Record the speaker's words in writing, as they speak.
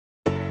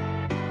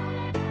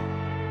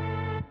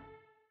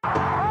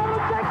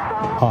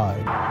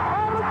Pod.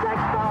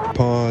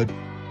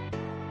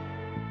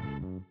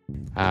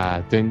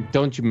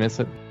 Don't you miss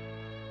it?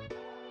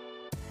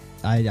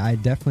 I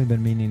definitely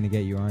been meaning to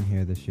get you on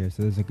here this year,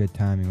 so this is a good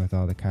timing with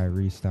all the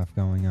Kyrie stuff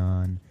going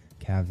on,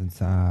 Cavs and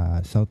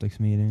Celtics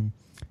meeting,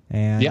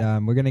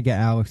 and we're gonna get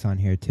Alex on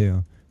here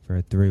too for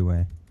a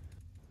three-way,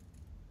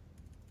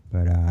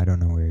 but I don't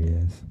know where he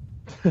is.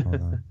 Hold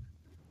on,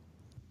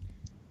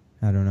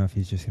 I don't know if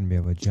he's just gonna be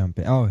able to jump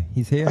in. Oh,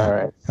 he's here. All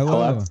right.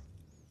 Hello.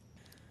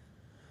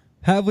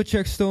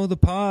 Havlicek stole the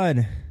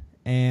pod,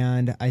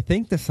 and I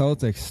think the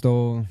Celtics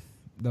stole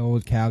the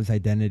old Cavs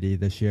identity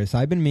this year. So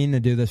I've been meaning to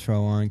do this for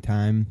a long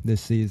time this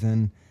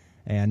season,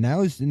 and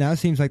now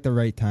seems like the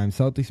right time.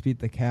 Celtics beat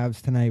the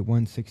Cavs tonight,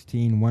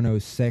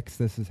 116-106.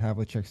 This is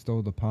Havlicek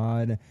stole the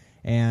pod,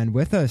 and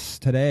with us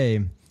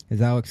today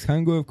is Alex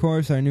Kungu, of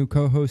course, our new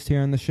co-host here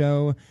on the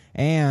show,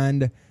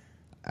 and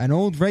an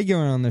old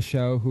regular on the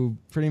show who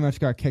pretty much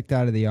got kicked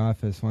out of the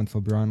office once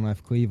LeBron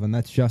left Cleveland.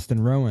 That's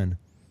Justin Rowan.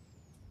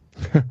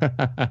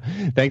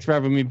 Thanks for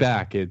having me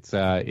back.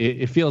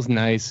 It feels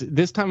nice.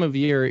 This time of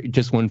year, it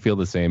just wouldn't feel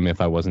the same if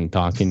I wasn't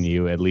talking to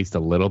you at least a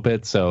little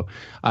bit. So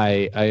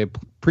I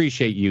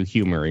appreciate you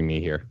humoring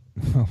me here.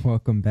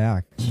 Welcome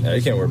back. Yeah,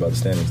 you can't worry about the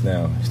standings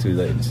now. It's too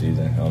late in the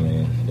season. I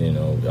mean,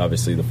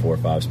 obviously the 4 or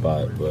 5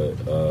 spot, but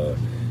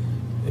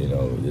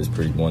it's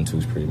 1-2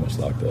 is pretty much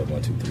locked up.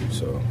 1, 2, 3.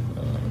 So.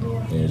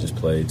 Just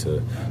play to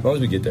as long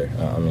as we get there.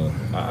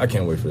 I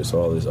can't wait for this.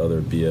 All this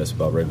other BS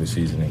about regular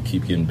season and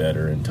keep getting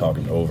better and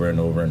talking over and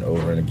over and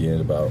over and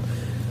again about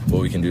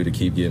what we can do to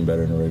keep getting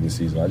better in the regular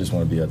season. I just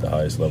want to be at the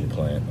highest level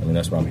playing.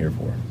 That's what I'm here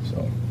for.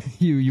 So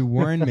you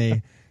warned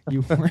me.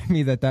 You warned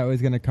me that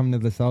was going to come to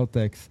the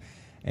Celtics,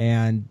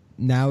 and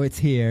now it's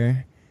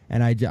here.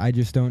 And I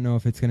just don't know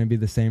if it's going to be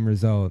the same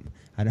result.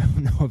 I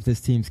don't know if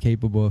this team's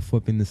capable of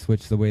flipping the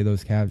switch the way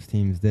those Cavs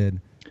teams did.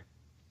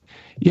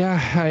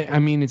 Yeah, I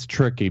mean, it's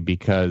tricky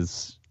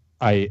because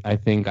I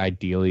think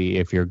ideally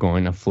if you're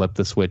going to flip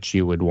the switch,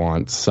 you would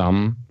want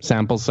some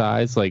sample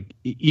size. Like,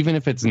 even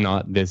if it's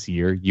not this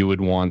year, you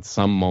would want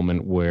some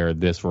moment where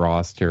this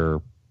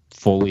roster,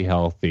 fully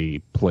healthy,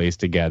 plays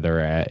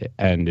together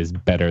and is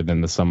better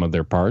than the sum of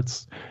their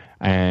parts.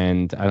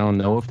 And I don't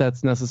know if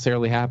that's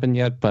necessarily happened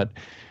yet, but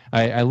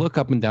I look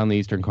up and down the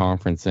Eastern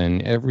Conference,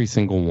 and every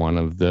single one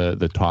of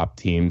the top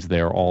teams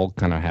there all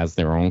kind of has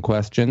their own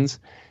questions.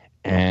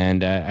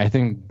 And I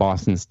think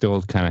Boston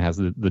still kind of has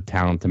the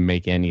talent to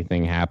make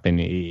anything happen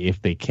if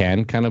they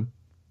can kind of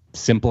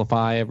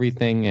simplify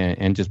everything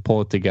and just pull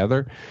it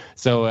together.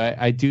 So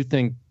I do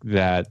think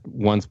that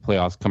once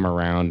playoffs come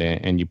around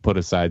and you put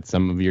aside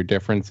some of your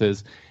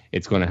differences,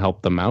 it's going to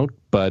help them out.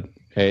 But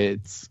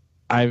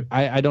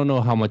I don't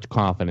know how much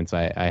confidence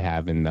I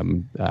have in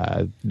them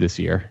this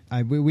year.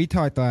 We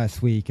talked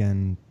last week,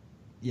 and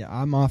yeah,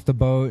 I'm off the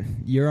boat.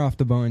 You're off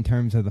the boat in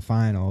terms of the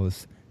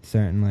finals,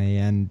 certainly,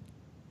 and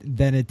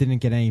then it didn't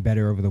get any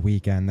better over the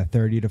weekend. The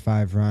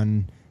 30-5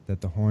 run that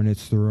the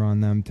Hornets threw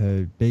on them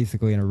to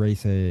basically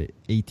erase a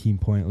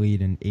 18-point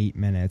lead in 8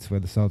 minutes,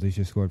 where the Celtics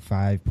just scored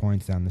 5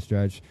 points down the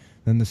stretch.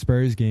 Then the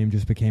Spurs game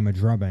just became a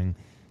drubbing.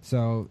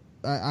 So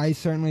I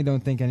certainly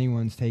don't think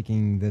anyone's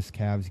taking this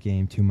Cavs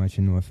game too much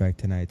into effect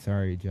tonight.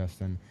 Sorry,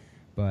 Justin.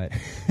 But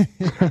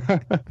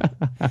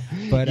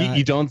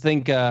you don't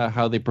think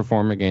how they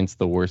perform against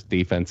the worst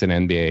defense in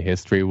NBA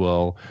history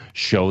will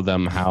show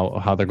them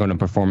how they're going to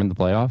perform in the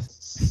playoffs?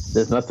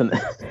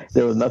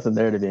 There was nothing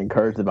there to be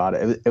encouraged about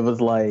it.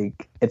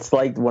 It's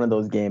like one of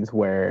those games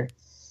where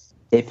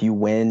if you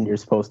win, you're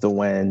supposed to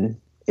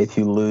win. If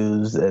you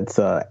lose, it's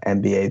a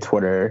NBA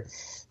Twitter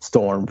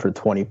storm for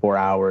 24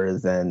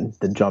 hours, and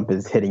the jump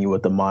is hitting you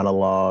with the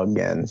monologue,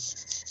 and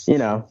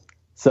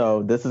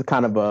So this is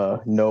kind of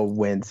a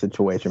no-win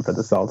situation for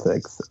the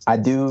Celtics. I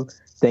do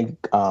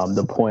think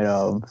the point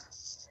of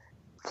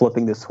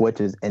flipping the switch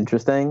is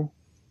interesting.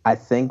 I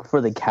think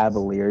for the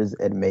Cavaliers,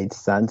 it made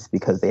sense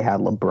because they had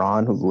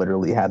LeBron, who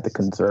literally had to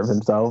conserve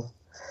himself.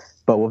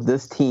 But with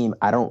this team,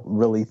 I don't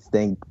really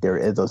think there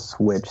is a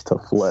switch to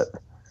flip.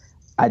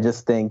 I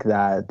just think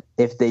that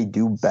if they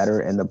do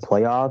better in the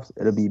playoffs,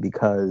 it'll be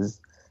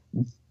because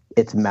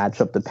it's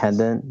matchup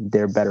dependent.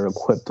 They're better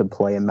equipped to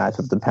play a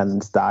matchup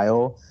dependent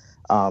style.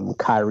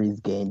 Kyrie's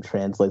game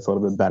translates a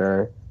little bit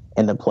better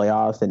in the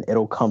playoffs, and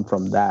it'll come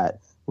from that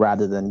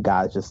rather than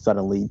guys just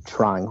suddenly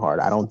trying hard.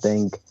 I don't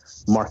think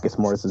Marcus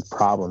Morris's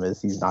problem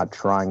is he's not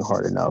trying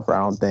hard enough, or I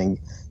don't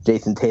think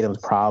Jason Tatum's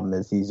problem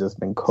is he's just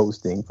been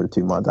coasting for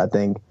 2 months. I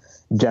think,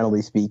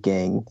 generally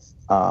speaking,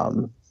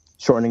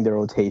 shortening the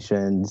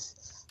rotations,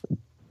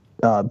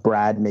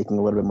 Brad making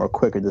a little bit more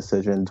quicker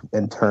decisions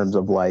in terms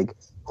of like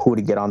who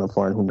to get on the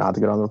floor and who not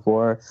to get on the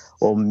floor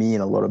will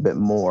mean a little bit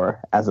more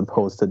as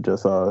opposed to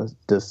just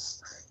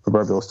this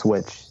proverbial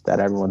switch that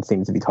everyone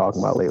seems to be talking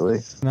about lately.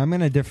 And I'm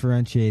going to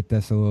differentiate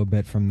this a little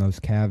bit from those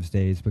Cavs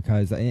days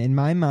because in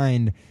my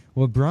mind,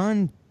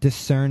 LeBron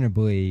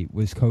discernibly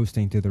was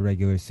coasting through the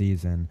regular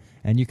season,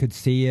 and you could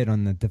see it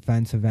on the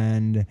defensive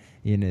end.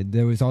 You know,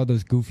 there was all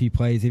those goofy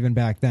plays even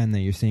back then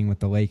that you're seeing with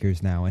the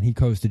Lakers now, and he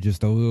coasted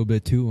just a little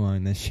bit too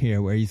long this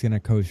year, where he's going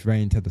to coast right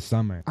into the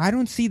summer. I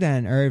don't see that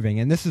in Irving,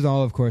 and this is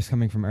all, of course,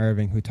 coming from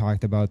Irving, who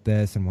talked about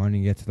this and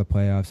wanting to get to the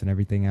playoffs and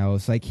everything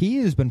else. Like, he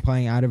has been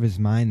playing out of his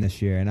mind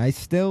this year, and I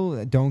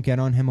still don't get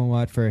on him a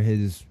lot for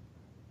his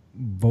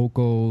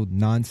vocal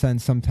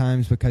nonsense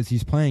sometimes, because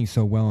he's playing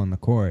so well on the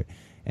court.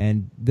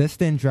 And this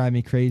didn't drive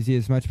me crazy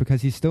as much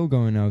because he's still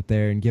going out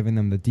there and giving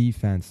them the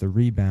defense, the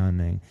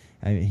rebounding.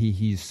 I mean,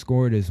 he's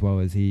scored as well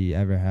as he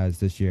ever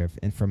has this year,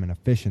 and from an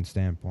efficient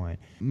standpoint.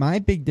 My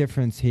big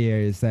difference here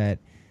is that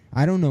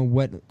I don't know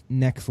what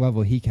next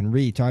level he can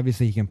reach.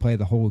 Obviously, he can play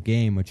the whole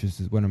game, which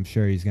is what I'm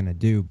sure he's going to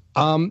do.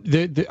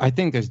 I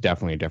think there's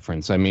definitely a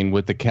difference. I mean,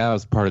 with the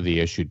Cavs, part of the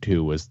issue,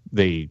 too, was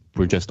they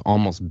were just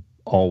almost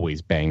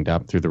always banged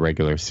up through the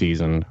regular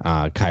season.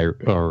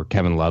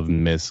 Kevin Love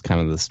missed kind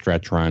of the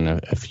stretch run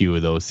a few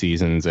of those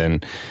seasons,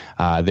 and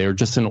they're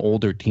just an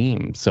older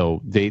team.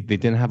 So they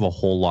didn't have a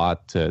whole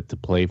lot to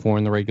play for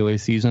in the regular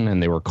season,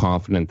 and they were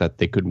confident that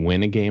they could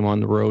win a game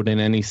on the road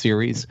in any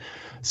series.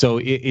 So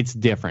it's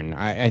different.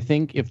 I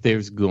think if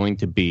there's going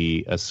to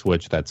be a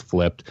switch that's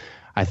flipped,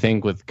 I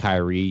think with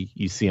Kyrie,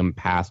 you see him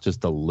pass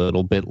just a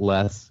little bit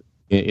less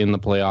in the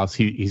playoffs.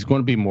 He's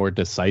going to be more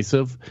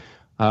decisive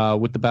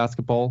with the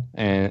basketball,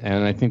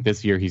 and I think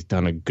this year he's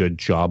done a good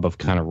job of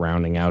kind of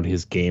rounding out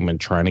his game and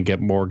trying to get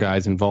more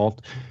guys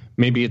involved.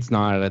 Maybe it's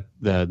not at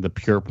the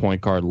pure point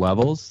guard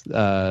levels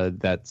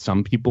that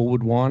some people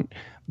would want,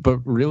 but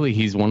really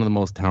he's one of the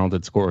most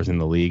talented scorers in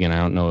the league, and I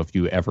don't know if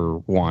you ever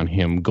want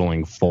him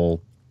going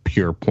full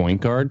pure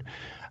point guard.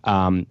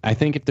 I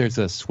think if there's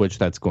a switch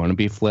that's going to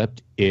be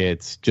flipped,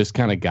 it's just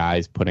kind of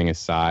guys putting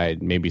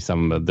aside maybe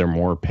some of their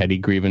more petty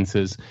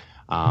grievances.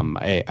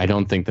 I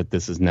don't think that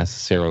this is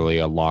necessarily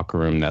a locker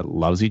room that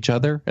loves each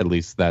other. At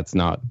least that's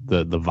not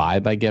the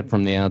vibe I get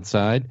from the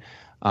outside.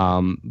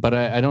 But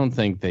I don't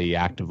think they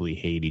actively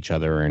hate each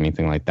other or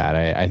anything like that.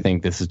 I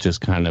think this is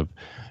just kind of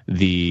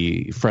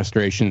the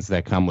frustrations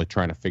that come with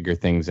trying to figure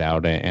things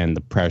out and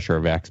the pressure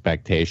of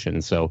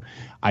expectation. So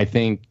I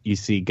think you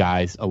see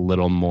guys a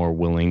little more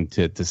willing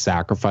to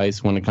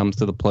sacrifice when it comes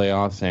to the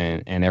playoffs,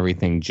 and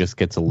everything just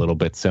gets a little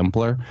bit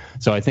simpler.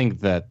 So I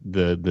think that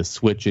the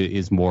switch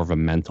is more of a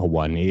mental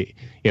one,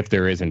 if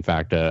there is, in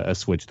fact, a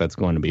switch that's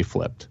going to be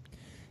flipped.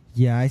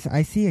 Yeah,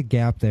 I see a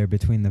gap there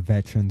between the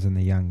veterans and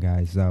the young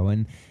guys, though.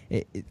 And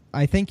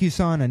I think you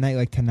saw on a night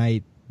like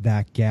tonight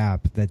that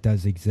gap that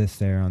does exist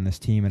there on this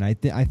team. And I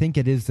think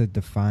it is the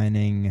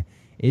defining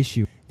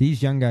issue.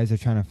 These young guys are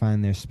trying to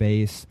find their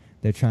space.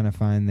 They're trying to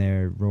find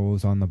their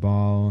roles on the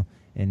ball.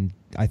 And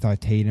I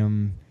thought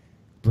Tatum,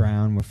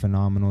 Brown were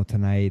phenomenal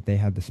tonight. They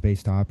had the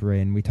space to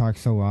operate. And we talk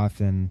so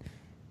often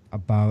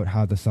about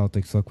how the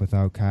Celtics look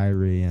without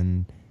Kyrie,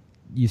 and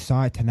you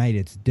saw it tonight.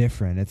 It's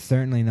different. It's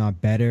certainly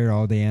not better.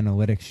 All the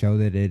analytics show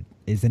that it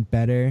isn't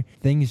better.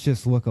 Things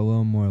just look a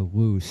little more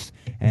loose.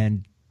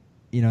 And,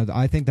 you know,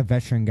 I think the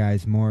veteran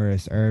guys,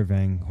 Morris,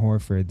 Irving,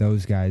 Horford,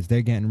 those guys,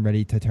 they're getting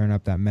ready to turn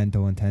up that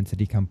mental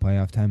intensity come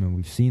playoff time, and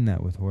we've seen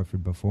that with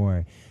Horford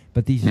before.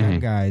 But these young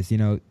guys, you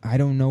know, I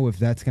don't know if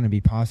that's going to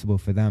be possible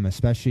for them,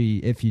 especially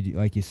if, you,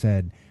 like you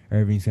said,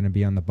 Irving's going to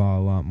be on the ball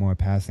a lot more,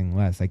 passing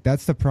less. Like,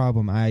 that's the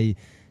problem I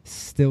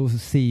still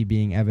see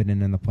being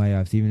evident in the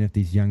playoffs, even if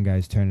these young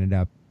guys turn it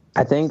up.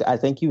 I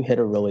think you hit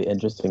a really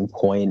interesting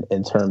point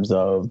in terms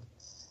of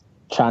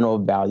trying to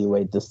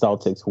evaluate the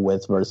Celtics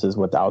with versus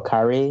without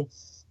Kyrie,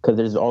 because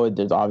there's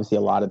obviously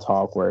a lot of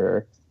talk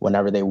where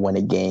whenever they win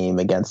a game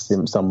against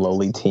some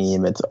lowly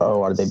team, it's,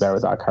 oh, are they better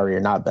without Kyrie or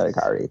not better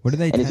Kyrie? What are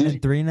they,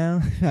 10-3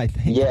 now? I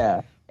think.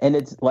 Yeah, and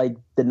it's like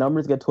the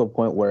numbers get to a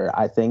point where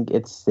I think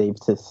it's safe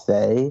to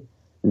say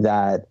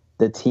that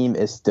the team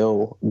is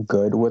still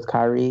good with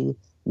Kyrie.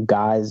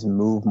 Guys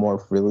move more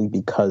freely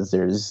because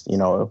there's, you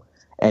know,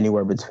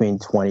 anywhere between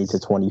 20 to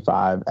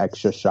 25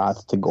 extra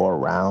shots to go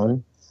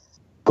around.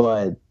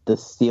 But the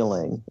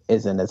ceiling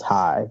isn't as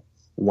high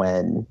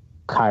when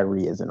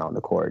Kyrie isn't on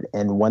the court.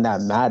 And when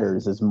that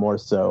matters is more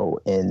so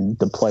in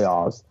the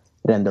playoffs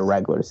than the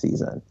regular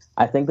season.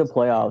 I think the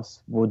playoffs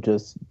will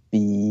just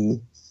be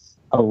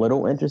a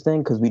little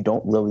interesting because we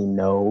don't really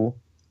know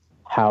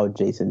how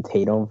Jason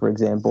Tatum, for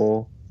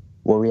example,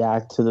 will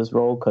react to this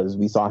role, because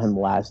we saw him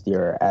last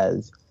year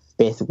as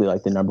basically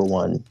like the number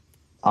one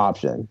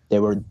option.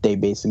 They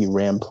basically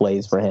ran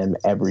plays for him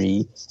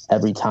every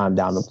time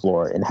down the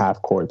floor in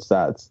half court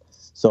sets.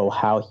 So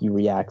how he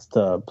reacts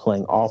to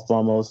playing off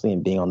ball mostly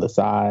and being on the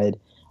side.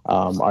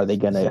 What are they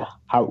gonna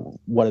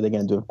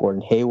do with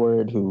Gordon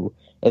Hayward, who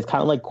is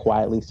kind of like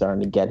quietly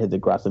starting to get his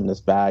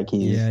aggressiveness back?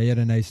 He had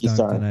a nice dunk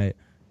tonight.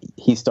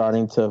 He's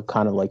starting to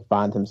kind of like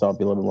find himself,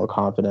 be a little bit more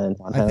confident.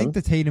 I think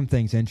the Tatum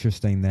thing's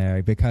interesting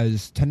there,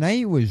 because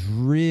tonight was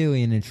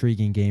really an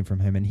intriguing game from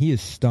him, and he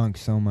has stunk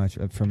so much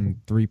from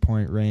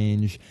 3-point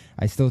range.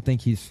 I still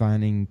think he's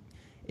finding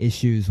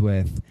issues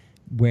with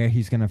where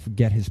he's going to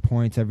get his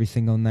points every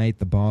single night.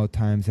 The ball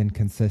time's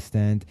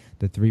inconsistent.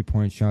 The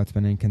 3-point shot's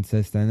been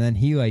inconsistent. And then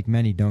he, like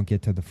many, don't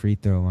get to the free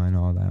throw line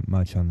all that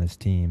much on this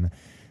team.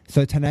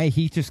 So tonight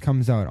he just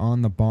comes out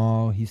on the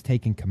ball. He's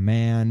taking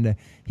command.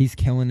 He's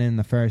killing it in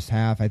the first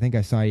half. I think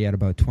I saw he had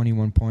about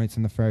 21 points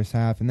in the first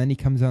half. And then he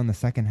comes out in the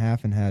second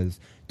half and has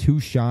 2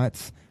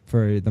 shots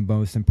for the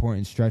most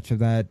important stretch of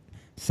that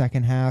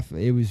second half.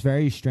 It was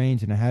very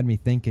strange, and it had me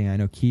thinking. I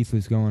know Keith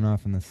was going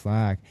off in the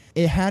Slack.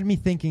 It had me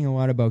thinking a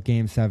lot about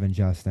Game 7,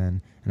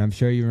 Justin, and I'm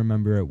sure you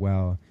remember it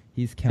well.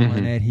 He's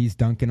killing it. He's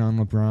dunking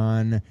on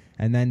LeBron,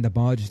 and then the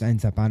ball just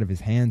ends up out of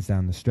his hands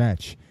down the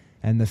stretch.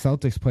 And the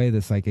Celtics play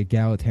this like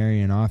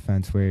egalitarian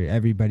offense where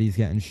everybody's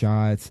getting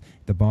shots.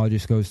 The ball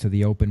just goes to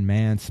the open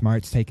man.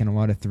 Smart's taking a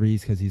lot of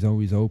threes because he's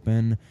always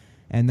open.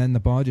 And then the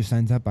ball just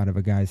ends up out of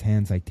a guy's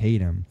hands like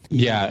Tatum.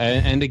 Yeah,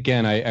 and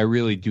again, I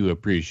really do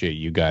appreciate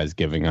you guys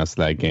giving us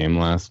that game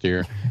last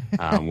year.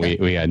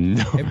 We had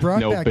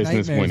no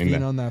business winning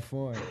that. On that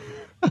floor.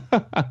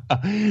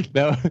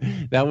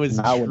 that was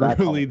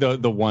truly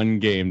the one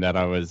game that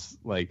I was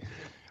like,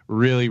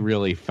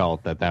 really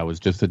felt that was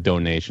just a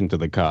donation to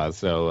the cause.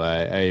 So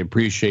I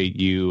appreciate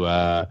you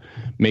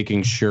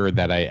making sure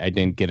that I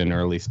didn't get an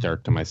early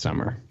start to my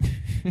summer.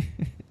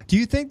 Do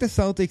you think the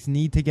Celtics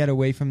need to get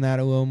away from that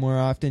a little more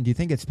often? Do you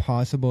think it's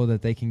possible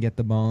that they can get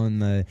the ball in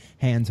the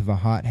hands of a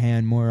hot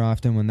hand more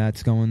often when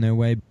that's going their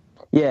way?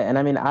 Yeah, and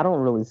I mean, I don't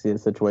really see a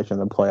situation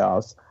in the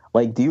playoffs.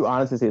 Like, do you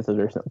honestly see a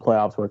situation in the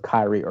playoffs where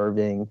Kyrie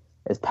Irving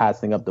is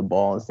passing up the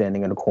ball and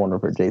standing in the corner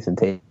for Jason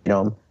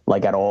Tatum,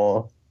 like at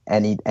all,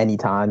 any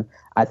time?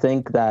 I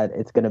think that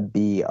it's going to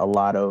be a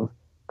lot of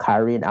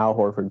Kyrie and Al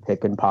Horford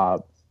pick and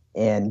pop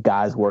and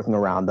guys working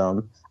around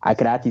them. I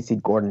could actually see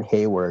Gordon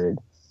Hayward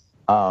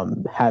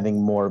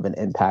having more of an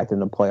impact in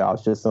the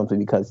playoffs, just simply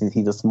because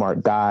he's a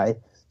smart guy.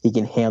 He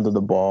can handle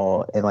the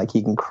ball and like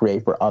he can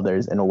create for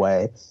others in a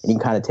way, and he can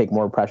kind of take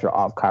more pressure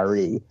off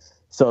Kyrie.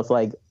 So it's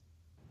like,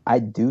 I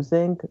do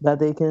think that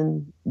they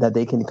can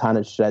kind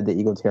of shed the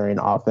egalitarian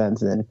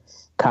offense and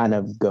kind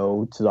of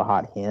go to the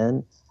hot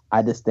hand.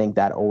 I just think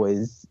that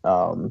always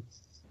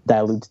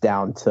dilutes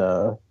down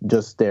to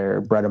just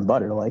their bread and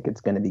butter. Like,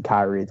 it's going to be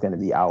Kyrie, it's going to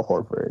be Al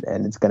Horford,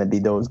 and it's going to be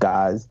those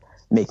guys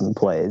making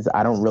plays.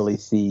 I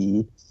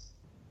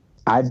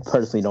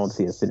personally don't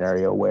see a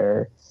scenario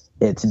where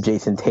it's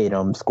Jason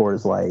Tatum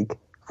scores like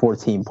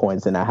 14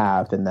 points and a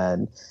half, and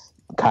then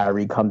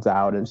Kyrie comes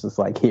out and it's just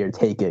like, here,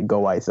 take it,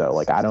 go ISO.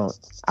 Like, I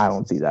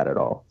don't see that at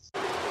all.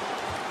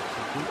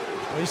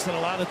 Wasting a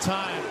lot of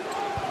time.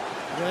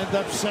 Gonna end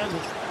up sending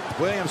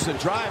Williamson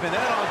driving in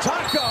on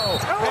Taco,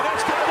 and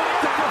that's going to make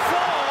the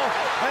fall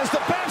as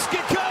the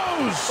basket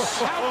goes.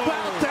 How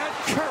about that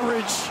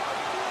courage?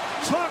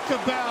 Talk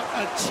about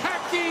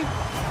attacking.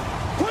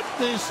 Put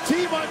this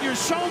team on your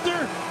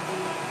shoulder.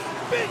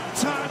 Big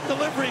time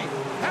delivery.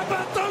 How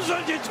about those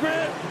onions,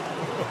 man?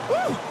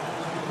 Woo!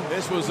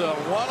 This was a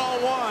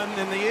one-on-one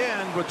in the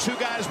end with 2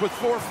 guys with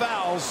 4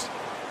 fouls.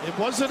 It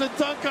wasn't a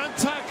dunk on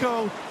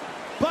Taco,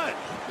 but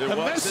the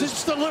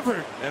message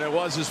delivered. And it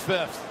was his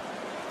 5th.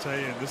 I tell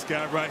you, this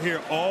guy right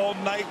here, all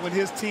night when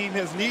his team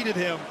has needed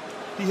him,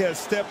 he has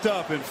stepped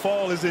up, and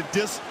Fall is in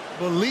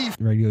disbelief.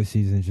 Regular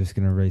season is just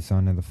going to race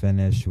on to the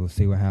finish. We'll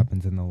see what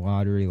happens in the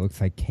lottery.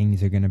 Looks like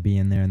Kings are going to be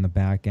in there in the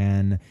back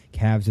end.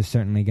 Cavs are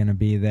certainly going to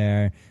be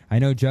there. I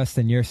know,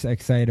 Justin, you're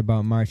excited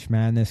about March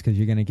Madness because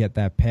you're going to get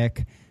that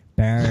pick.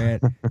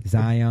 Barrett,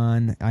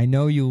 Zion. I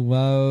know you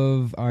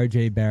love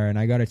RJ Barrett.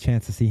 I got a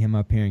chance to see him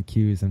up here in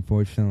Q's.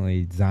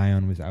 Unfortunately,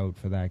 Zion was out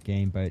for that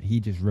game, but he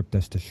just ripped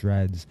us to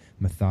shreds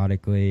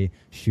methodically,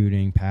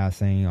 shooting,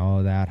 passing, all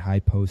of that,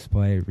 high post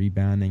play,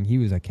 rebounding. He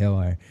was a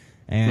killer.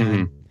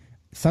 And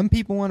some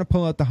people want to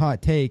pull out the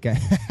hot take.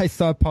 I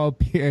saw Paul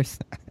Pierce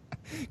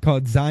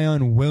called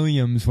Zion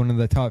Williams one of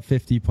the top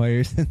 50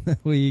 players in the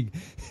league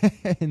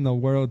in the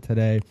world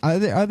today.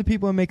 Other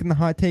people are making the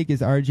hot take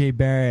is RJ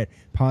Barrett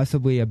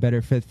possibly a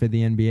better fit for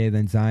the NBA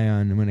than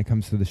Zion when it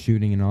comes to the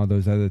shooting and all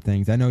those other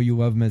things. I know you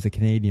love him as a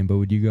Canadian, but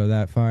would you go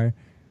that far?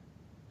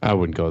 I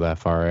wouldn't go that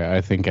far.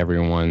 I think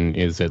everyone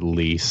is at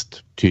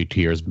least 2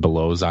 tiers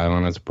below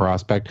Zion as a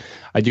prospect.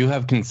 I do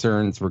have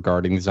concerns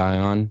regarding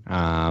Zion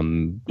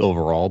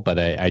overall, but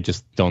I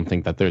just don't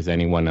think that there's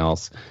anyone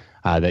else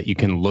that you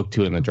can look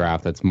to in the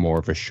draft that's more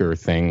of a sure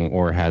thing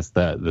or has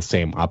the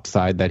same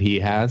upside that he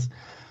has.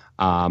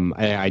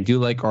 I do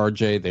like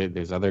RJ.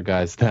 There's other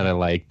guys that I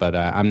like, but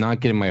I'm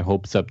not getting my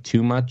hopes up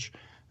too much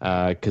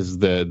because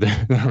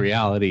the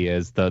reality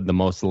is the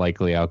most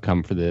likely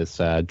outcome for this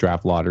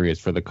draft lottery is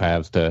for the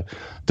Cavs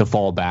to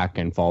fall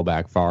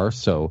back far.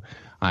 So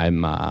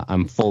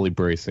I'm fully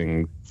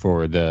bracing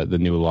for the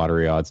new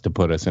lottery odds to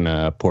put us in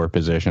a poor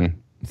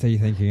position. So you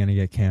think you're going to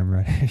get Cam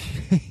Reddish?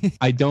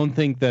 I don't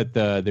think that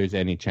there's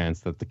any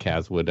chance that the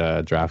Cavs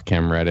would draft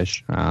Cam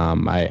Reddish.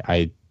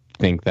 I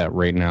think that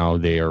right now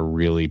they are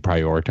really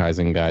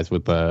prioritizing guys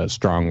with a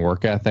strong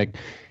work ethic.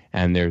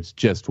 and there's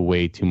just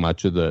way too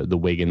much of the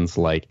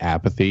Wiggins-like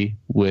apathy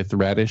with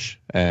Reddish,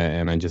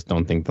 and I just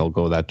don't think they'll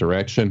go that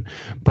direction.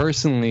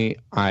 Personally,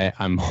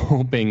 I'm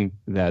hoping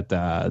that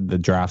the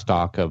draft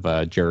stock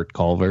of Jarrett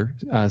Culver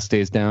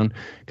stays down,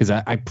 because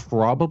I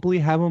probably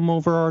have him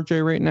over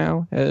RJ right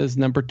now as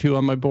number 2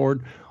 on my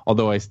board,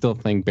 although I still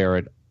think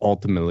Barrett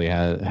ultimately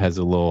has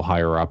a little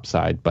higher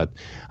upside. But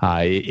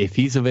if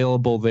he's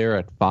available there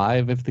at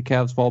 5, if the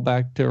Cavs fall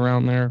back to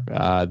around there,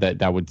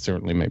 that would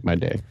certainly make my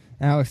day.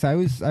 Alex, I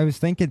was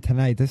thinking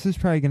tonight, this is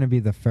probably going to be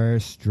the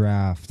first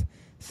draft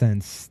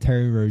since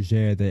Terry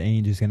Rozier that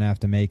Ainge is going to have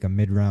to make a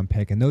mid-round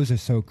pick, and those are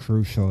so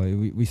crucial.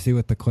 We see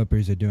what the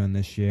Clippers are doing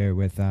this year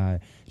with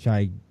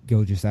Shai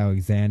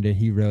Gilgeous-Alexander.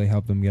 He really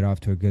helped them get off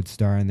to a good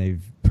start, and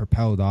they've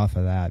propelled off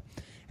of that.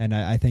 And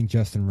I think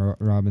Justin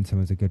Robinson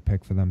was a good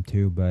pick for them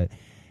too, but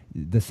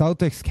the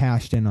Celtics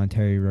cashed in on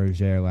Terry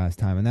Rozier last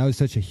time, and that was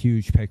such a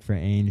huge pick for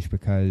Ainge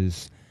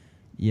because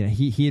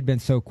he had been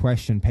so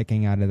questioned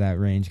picking out of that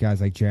range.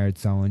 Guys like Jared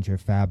Sullinger,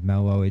 Fab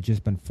Melo, it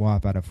just been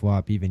flop out of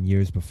flop even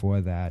years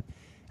before that.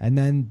 And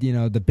then,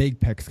 the big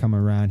picks come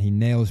around. He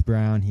nails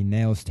Brown, he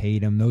nails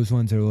Tatum. Those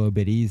ones are a little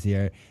bit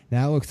easier.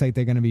 Now it looks like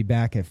they're going to be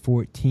back at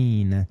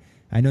 14.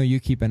 I know you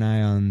keep an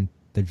eye on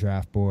the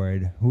draft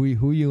board. Who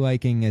are you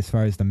liking as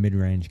far as the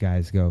mid-range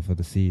guys go for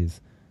the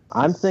C's?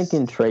 I'm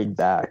thinking trade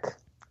back.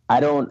 I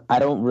don't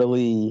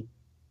really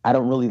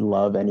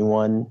love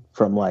anyone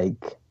from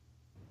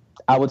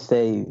I would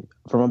say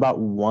from about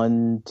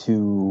 1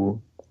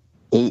 to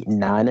 8,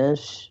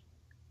 9-ish.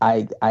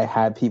 I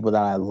have people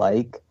that I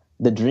like.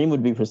 The dream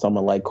would be for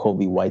someone like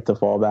Kobe White to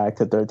fall back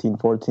to 13,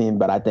 14,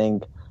 but I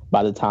think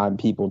by the time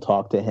people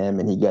talk to him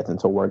and he gets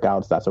into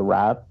workouts, that's a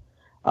wrap.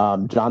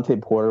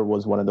 Jonte Porter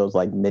was one of those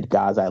mid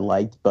guys I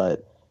liked,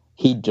 but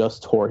he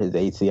just tore his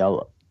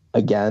ACL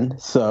again.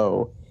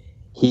 So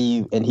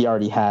he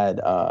already had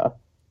out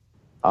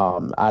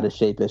of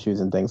shape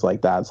issues and things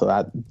like that.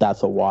 So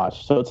that's a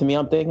wash. So to me,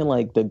 I'm thinking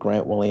the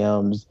Grant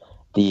Williams,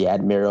 the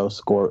Admiral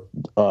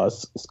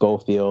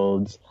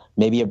Schofields,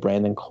 maybe a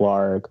Brandon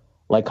Clark,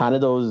 kind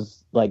of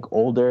those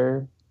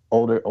older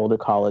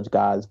college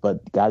guys,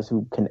 but guys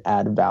who can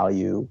add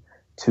value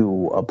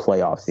to a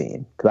playoff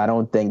scene. Because I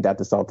don't think that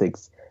the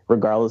Celtics,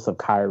 regardless of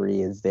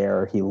Kyrie is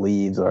there or he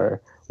leaves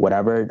or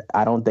whatever,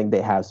 I don't think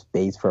they have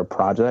space for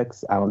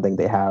projects. I don't think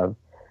they have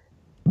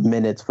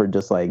minutes for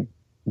just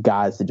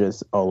guys to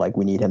just,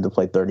 we need him to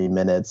play 30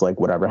 minutes,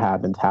 whatever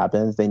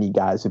happens. They need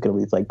guys who can at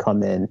least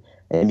come in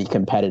and be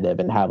competitive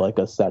and have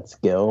a set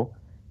skill.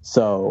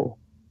 So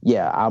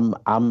yeah,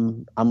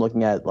 I'm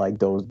looking at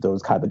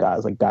those type of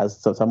guys,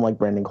 so someone like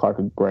Brandon Clark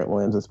and Grant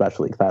Williams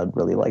especially, because I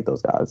really like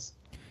those guys.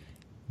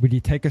 Would you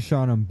take a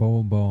shot on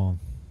Bol?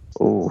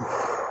 Ooh.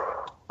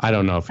 I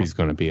don't know if he's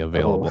going to be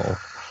available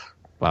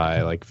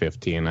by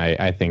 15.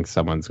 I think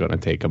someone's going to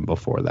take him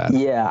before that.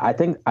 Yeah, I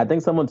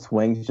think someone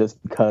swings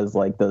just because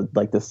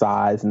the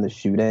size and the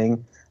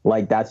shooting,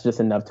 that's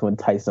just enough to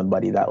entice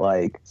somebody that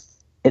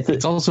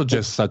it's also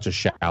just such a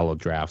shallow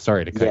draft.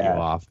 Sorry to cut you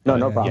off.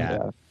 No problem.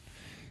 Yeah.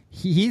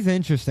 He's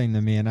interesting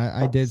to me, and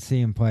I did see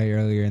him play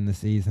earlier in the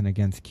season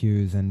against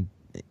Q's, and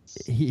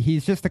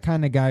he's just the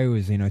kind of guy who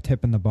was,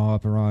 tipping the ball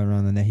up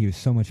around the net. He was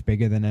so much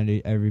bigger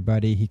than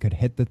everybody. He could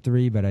hit the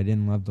three, but I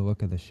didn't love the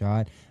look of the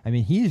shot. I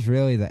mean, he's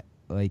really the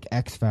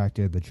X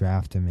factor of the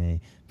draft to me,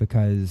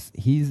 because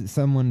he's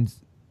someone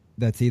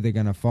that's either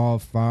going to fall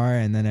far,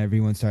 and then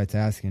everyone starts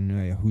asking,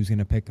 who's going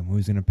to pick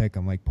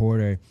him, like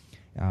Porter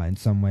in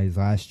some ways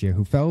last year,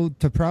 who fell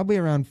to probably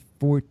around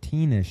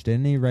 14-ish,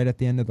 didn't he, right at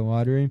the end of the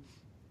lottery?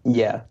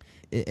 Yeah.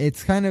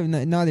 It's kind of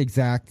not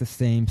exact the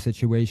same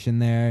situation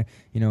there.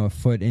 A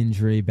foot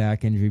injury,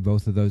 back injury,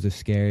 both of those are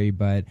scary,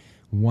 but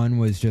one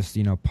was just,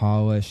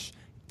 polish,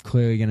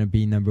 clearly going to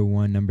be number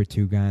 1, number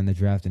 2 guy in the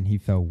draft, and he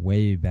fell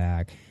way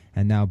back.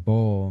 And now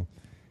Bol,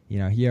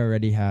 he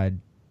already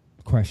had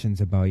questions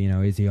about,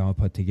 is he all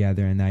put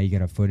together, and now you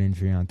get a foot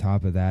injury on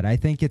top of that. I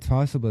think it's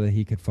possible that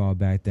he could fall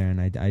back there,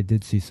 and I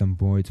did see some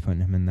boards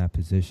putting him in that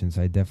position,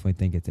 so I definitely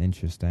think it's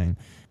interesting.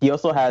 He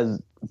also has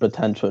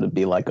potential to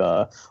be a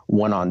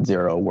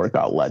 1-on-0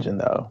 workout legend,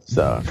 though.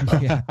 So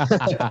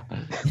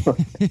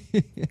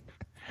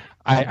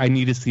I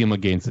need to see him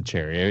against a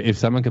chair. If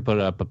someone could put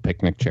up a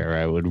picnic chair,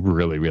 I would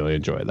really, really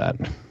enjoy that.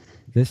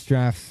 This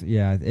draft,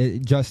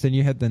 Justin,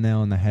 you hit the nail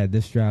on the head.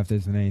 This draft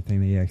isn't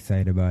anything to get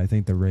excited about. I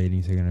think the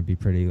ratings are going to be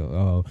pretty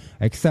low,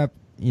 except,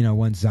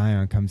 once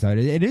Zion comes out.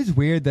 It is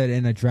weird that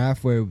in a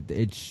draft where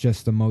it's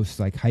just the most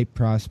hype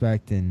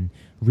prospect in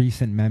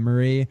recent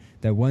memory,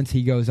 that once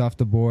he goes off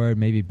the board,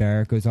 maybe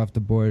Barrett goes off the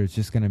board, it's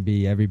just going to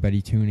be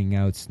everybody tuning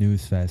out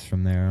snooze fest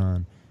from there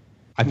on.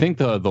 I think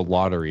the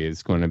lottery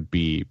is going to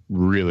be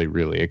really,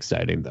 really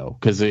exciting, though,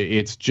 because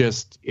it's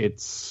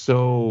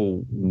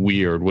so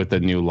weird with the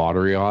new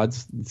lottery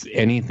odds.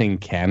 Anything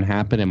can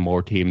happen, and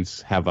more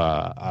teams have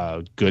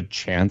a good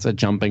chance at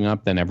jumping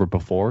up than ever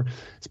before,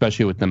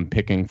 especially with them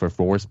picking for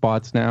 4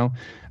 spots now.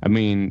 I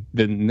mean,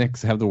 the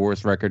Knicks have the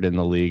worst record in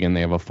the league, and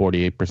they have a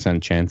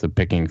 48% chance of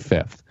picking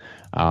 5th.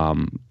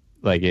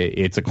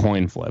 it's a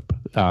coin flip.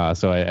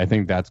 So I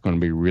think that's going to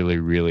be really,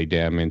 really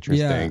damn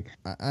interesting.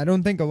 Yeah, I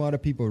don't think a lot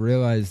of people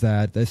realize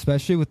that,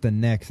 especially with the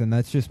Knicks, and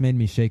that's just made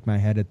me shake my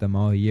head at them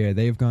all year.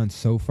 They've gone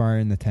so far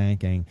in the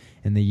tanking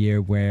in the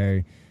year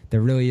where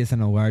there really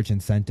isn't a large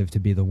incentive to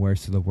be the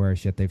worst of the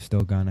worst, yet they've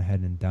still gone ahead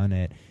and done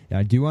it.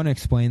 Do you want to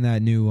explain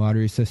that new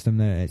lottery system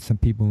that some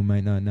people who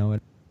might not know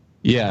it?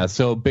 Yeah,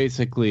 so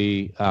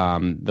basically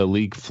the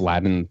league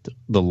flattened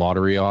the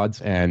lottery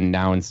odds, and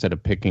now instead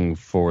of picking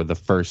for the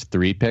first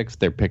 3 picks,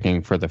 they're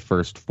picking for the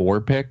first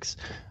 4 picks.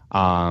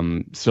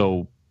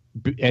 So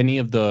any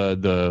of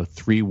the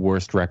 3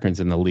 worst records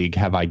in the league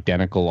have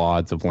identical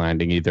odds of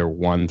landing either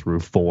 1 through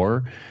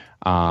 4,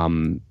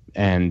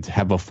 and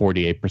have a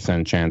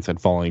 48% chance at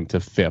falling to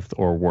 5th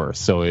or worse.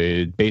 So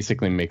it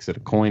basically makes it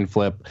a coin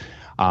flip.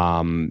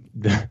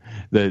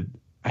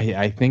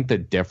 I think the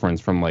difference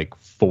from like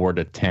 4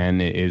 to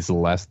 10 is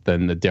less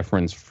than the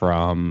difference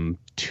from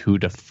 2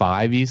 to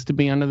 5 used to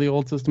be under the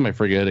old system. I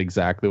forget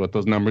exactly what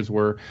those numbers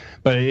were,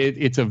 but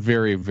it's a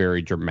very,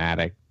 very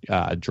dramatic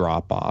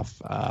drop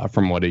off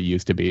from what it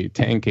used to be.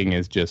 Tanking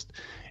is just,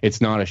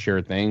 it's not a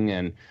sure thing.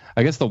 And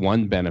I guess the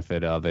one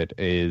benefit of it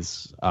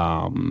is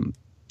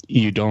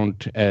you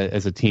don't,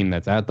 as a team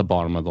that's at the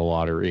bottom of the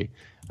lottery,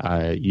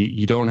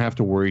 you don't have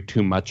to worry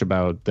too much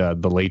about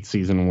the late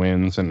season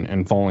wins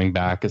and falling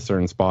back a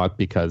certain spot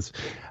because,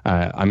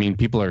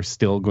 people are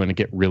still going to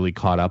get really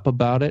caught up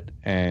about it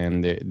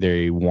and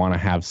they want to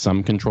have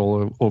some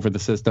control over the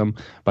system.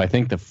 But I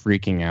think the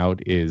freaking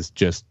out is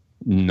just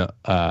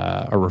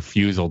a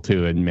refusal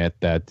to admit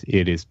that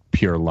it is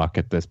pure luck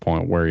at this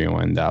point where you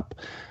end up.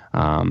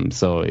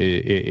 So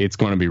it's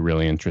going to be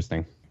really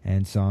interesting.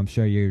 And so I'm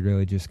sure you're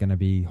really just going to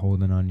be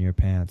holding on to your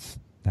pants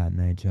that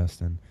night,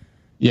 Justin.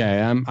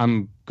 Yeah,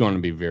 I'm going to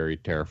be very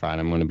terrified.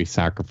 I'm going to be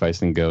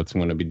sacrificing goats. I'm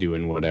going to be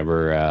doing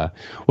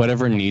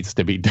whatever needs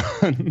to be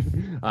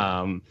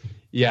done.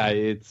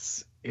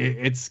 It's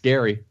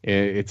scary.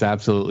 It's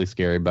absolutely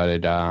scary.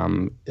 But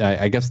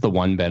I guess the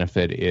one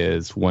benefit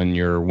is when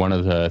you're one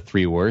of the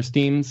 3 worst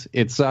teams,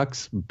 it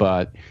sucks.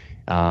 But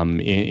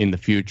in the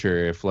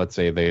future, if let's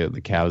say the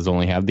Cavs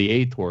only have the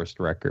 8th worst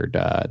record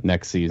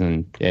next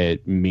season,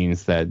 it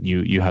means that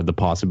you have the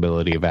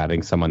possibility of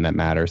adding someone that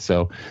matters.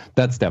 So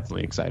that's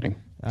definitely exciting.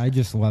 I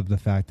just love the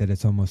fact that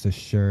it's almost a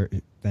sure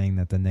thing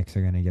that the Knicks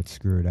are going to get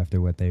screwed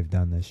after what they've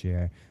done this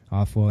year.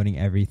 Offloading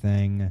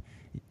everything.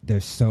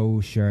 They're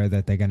so sure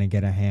that they're going to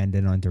get a hand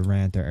in on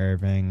Durant or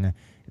Irving.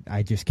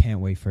 I just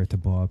can't wait for it to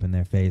blow up in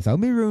their face. I'll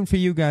be rooting for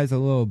you guys a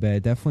little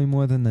bit, definitely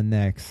more than the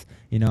Knicks.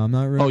 I'm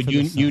not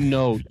rooting for you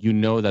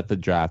know that the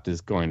draft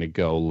is going to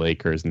go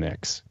Lakers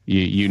Knicks.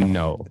 You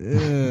know.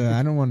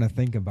 I don't want to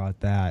think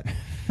about that.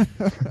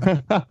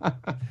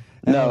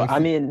 No, I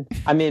mean,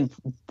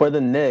 for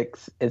the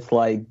Knicks, it's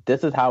like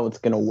this is how it's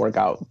gonna work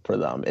out for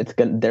them.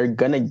 They're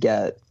gonna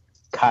get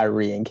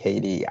Kyrie and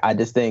KD. I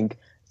just think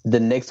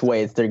the Knicks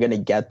way is they're gonna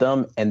get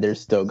them and they're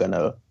still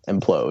gonna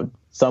implode.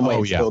 Some way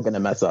it's still gonna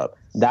mess up.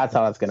 That's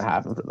how it's gonna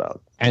happen for them.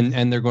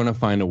 And they're gonna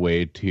find a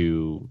way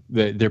to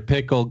their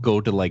pick will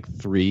go to like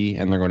 3,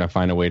 and they're gonna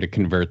find a way to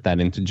convert that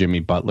into Jimmy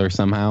Butler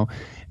somehow,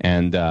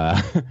 and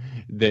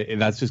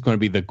that's just going to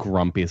be the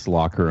grumpiest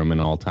locker room in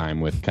all time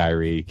with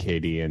Kyrie,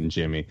 KD, and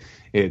Jimmy.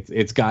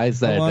 It's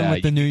guys that along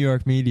with the New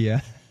York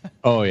media.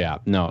 Oh yeah,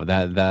 no,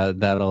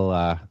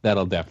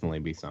 that'll definitely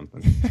be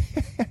something.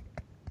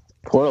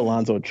 Poor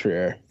Alonzo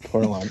Trier.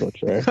 And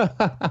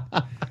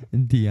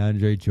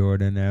DeAndre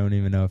Jordan. I don't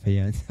even know if he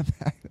ends up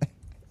back there.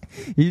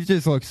 He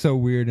just looks so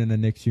weird in a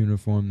Knicks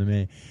uniform to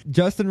me.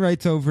 Justin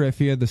writes over at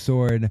Fear the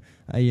Sword.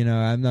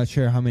 I'm not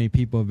sure how many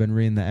people have been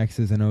reading the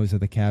X's and O's of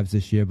the Cavs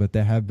this year, but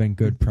there have been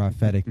good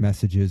prophetic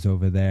messages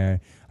over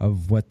there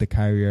of what the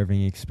Kyrie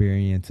Irving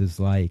experience is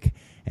like.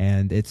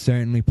 And it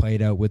certainly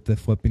played out with the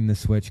flipping the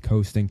switch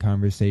coasting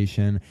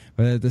conversation.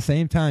 But at the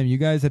same time, you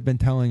guys have been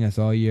telling us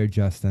all year,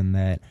 Justin,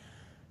 that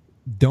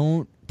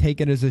don't take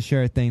it as a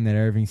sure thing that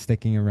Irving's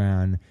sticking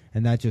around,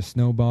 and that just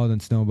snowballed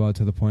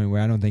to the point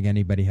where I don't think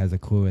anybody has a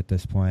clue at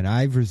this point.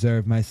 I've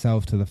reserved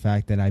myself to the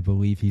fact that I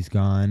believe he's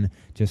gone,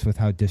 just with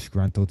how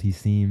disgruntled he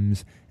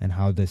seems and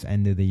how this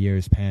end of the year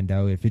is panned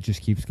out. If it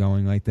just keeps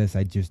going like this,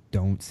 I just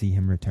don't see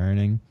him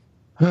returning.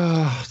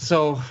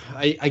 So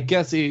I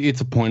guess it's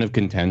a point of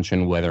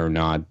contention whether or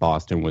not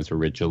Boston was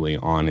originally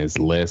on his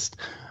list.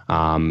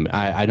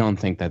 I don't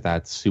think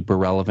that's super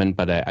relevant,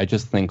 but I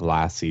just think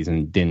last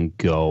season didn't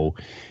go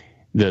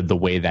the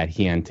way that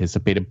he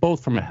anticipated,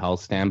 both from a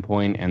health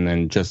standpoint and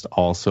then just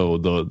also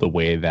the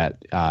way that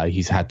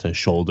he's had to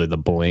shoulder the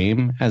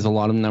blame, as a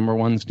lot of number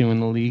ones do in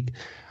the league.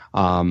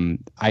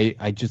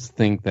 I just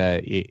think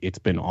that it's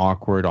been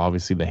awkward.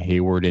 Obviously, the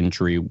Hayward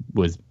injury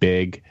was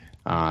big.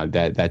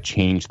 That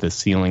changed the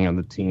ceiling of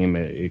the team.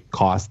 It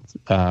cost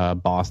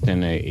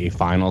Boston a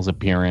finals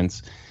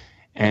appearance.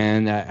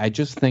 And I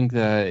just think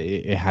that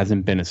it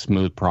hasn't been a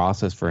smooth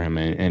process for him.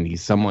 And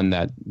he's someone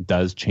that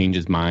does change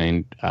his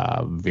mind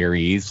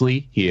very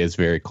easily. He is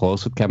very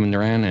close with Kevin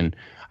Durant. And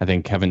I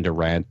think Kevin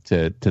Durant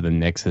to the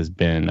Knicks has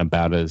been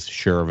about as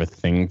sure of a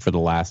thing for the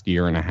last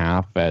year and a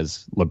half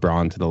as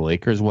LeBron to the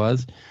Lakers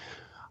was.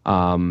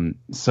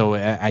 So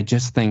I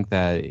just think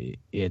that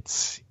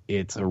it's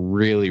a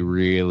really,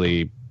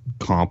 really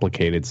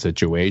complicated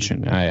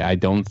situation. I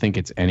don't think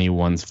it's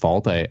anyone's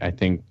fault. I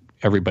think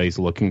everybody's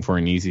looking for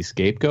an easy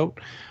scapegoat.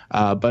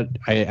 But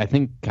I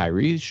think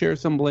Kyrie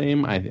shares some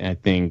blame. I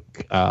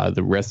think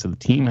the rest of the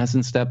team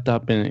hasn't stepped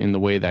up in the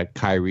way that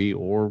Kyrie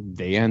or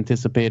they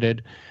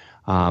anticipated.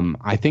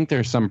 I think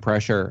there's some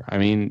pressure. I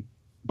mean,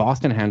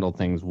 Boston handled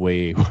things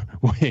way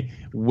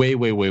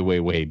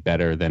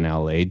better than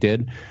LA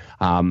did.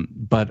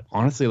 But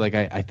honestly, like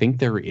I think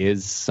there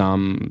is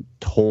some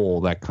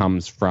toll that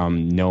comes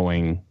from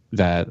knowing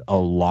that a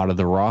lot of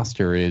the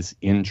roster is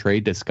in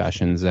trade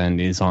discussions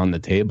and is on the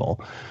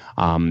table.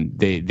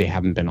 They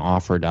haven't been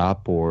offered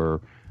up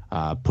or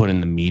put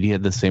in the media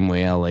the same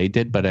way LA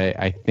did. But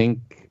I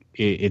think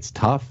it's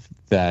tough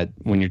that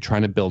when you're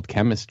trying to build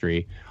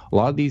chemistry, a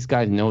lot of these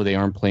guys know they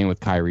aren't playing with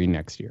Kyrie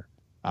next year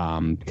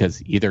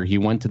because either he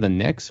went to the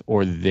Knicks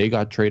or they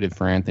got traded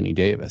for Anthony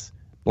Davis.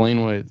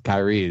 Playing with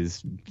Kyrie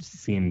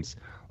seems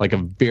like a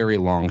very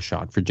long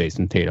shot for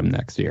Jason Tatum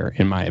next year,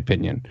 in my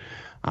opinion.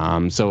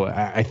 So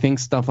I think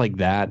stuff like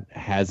that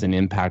has an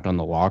impact on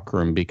the locker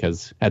room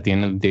because at the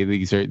end of the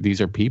day,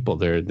 these are people.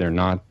 They're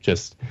not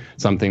just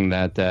something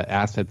that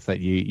assets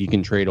that you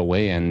can trade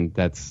away, and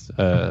that's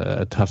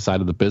a tough side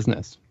of the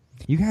business.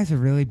 You guys are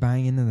really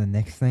buying into the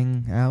Knicks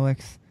thing,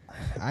 Alex.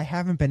 I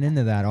haven't been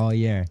into that all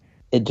year.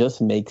 It just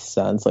makes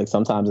sense. Like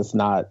sometimes it's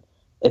not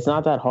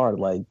that hard.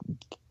 Like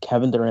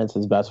Kevin Durant's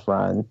his best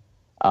friend.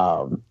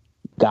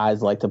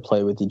 Guys like to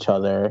play with each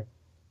other.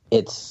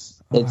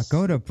 It's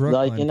go to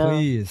Brooklyn, like,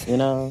 please.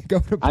 Go to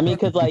Brooklyn. I mean,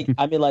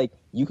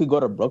 you could go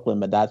to Brooklyn,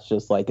 but that's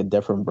just like a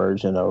different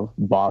version of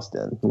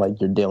Boston.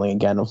 Like you're dealing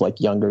again with like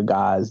younger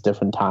guys,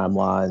 different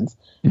timelines.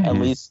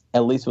 Mm-hmm.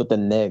 At least with the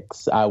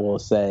Knicks, I will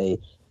say,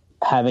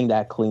 having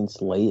that clean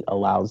slate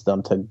allows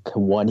them to,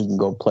 one, he can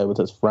go play with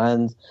his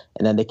friends,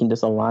 and then they can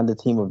just align the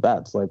team of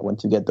vets. Like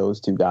once you get those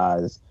two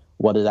guys,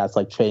 whether that's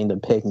like trading the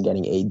pick and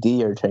getting AD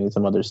or trading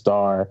some other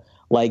star,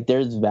 like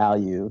there's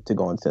value to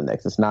going to the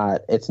Knicks. It's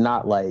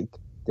not like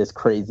this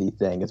crazy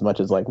thing as much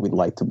as like we'd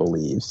like to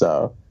believe.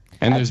 So,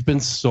 and there's been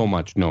so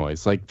much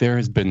noise. Like there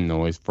has been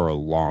noise for a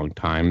long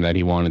time that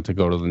he wanted to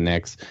go to the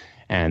Knicks,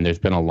 and there's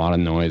been a lot of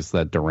noise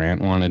that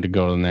Durant wanted to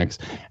go to the Knicks.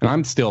 And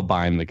I'm still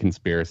buying the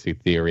conspiracy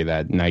theory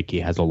that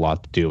Nike has a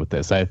lot to do with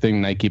this. I think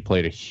Nike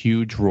played a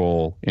huge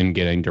role in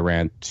getting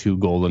Durant to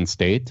Golden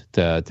State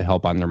to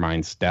help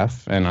undermine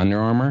Steph and Under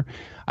Armour.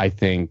 I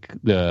think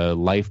the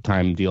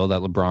lifetime deal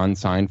that LeBron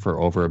signed for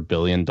over $1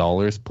 billion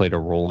played a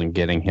role in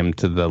getting him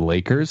to the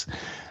Lakers.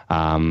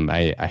 I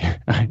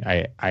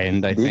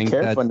be think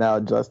careful now,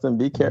 Justin.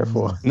 Be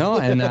careful. No,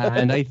 and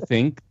I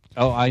think.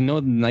 Oh, I know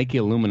the Nike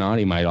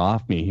Illuminati might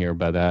off me here,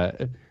 but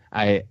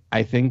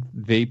I think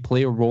they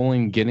play a role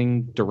in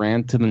getting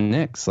Durant to the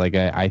Knicks. Like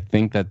I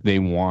think that they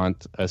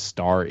want a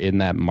star in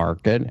that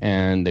market,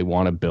 and they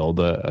want to build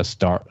a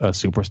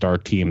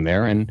superstar team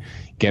there. And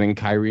getting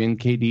Kyrie and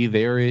KD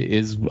there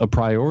is a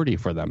priority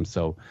for them.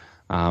 So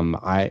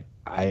I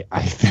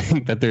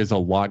think that there's a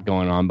lot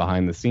going on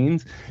behind the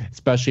scenes,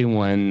 especially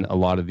when a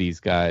lot of these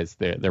guys,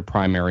 their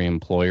primary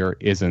employer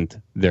isn't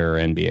their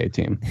NBA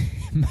team.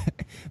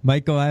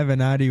 Michael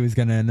Avenatti was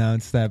going to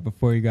announce that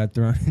before he got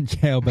thrown in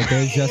jail, but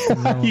there's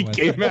Justin Rowan. He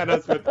came at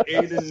us with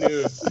Aiden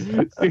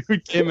news.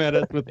 Dude came at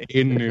us with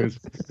Aiden news.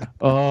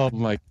 Oh,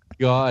 my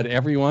God.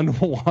 Everyone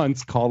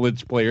wants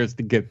college players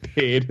to get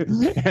paid,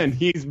 and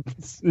he's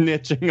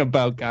snitching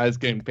about guys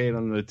getting paid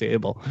on the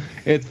table.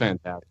 It's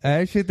fantastic. I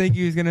actually think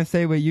he was going to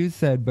say what you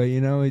said, but,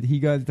 he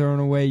got thrown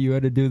away. You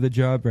had to do the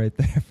job right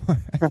there for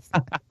us.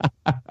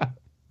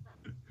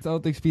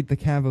 Celtics beat the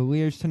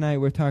Cavaliers tonight.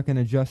 We're talking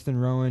to Justin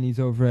Rowan. He's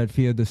over at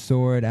Field of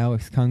Sword.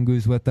 Alex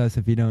Kungu's with us.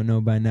 If you don't know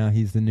by now,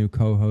 he's the new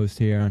co-host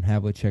here on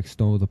Havlicek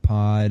Stole the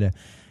Pod.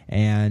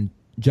 And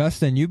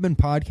Justin, you've been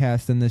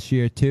podcasting this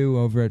year too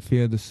over at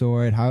Field of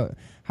Sword. How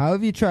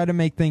have you tried to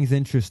make things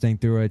interesting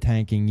through a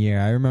tanking year?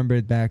 I remember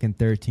back in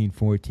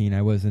 13-14,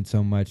 I wasn't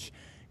so much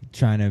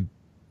trying to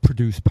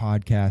produce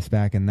podcasts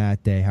back in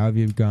that day. How have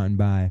you gotten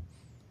by?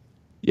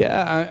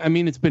 Yeah, I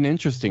mean, it's been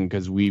interesting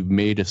because we've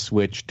made a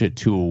switch to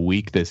 2 a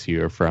week this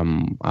year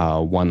from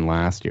 1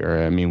 last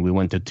year. I mean, we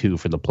went to 2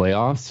 for the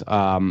playoffs.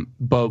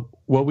 But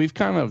what we've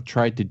kind of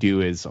tried to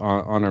do is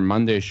on our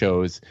Monday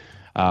shows,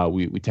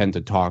 we tend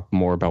to talk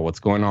more about what's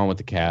going on with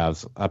the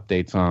Cavs,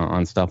 updates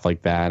on stuff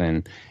like that,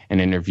 and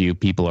interview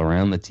people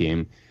around the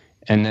team.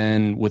 And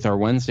then with our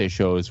Wednesday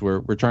shows,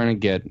 we're trying to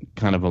get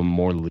kind of a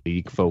more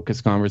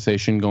league-focused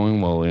conversation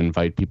going. We'll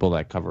invite people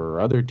that cover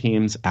other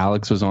teams.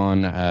 Alex was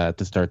on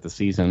to start the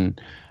season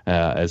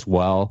as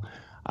well.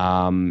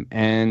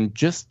 And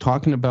just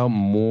talking about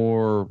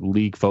more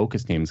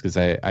league-focused teams, because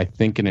I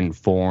think an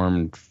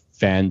informed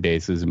fan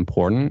base is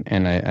important.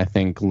 And I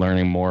think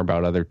learning more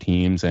about other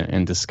teams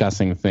and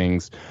discussing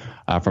things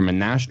from a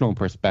national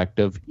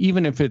perspective,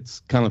 even if it's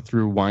kind of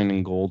through wine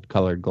and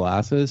gold-colored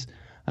glasses,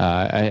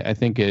 I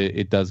think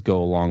it does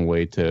go a long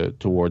way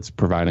towards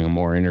providing a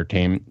more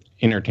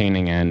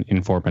entertaining and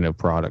informative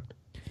product.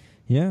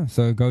 Yeah,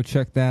 so go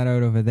check that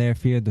out over there.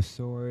 Fear the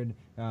Sword.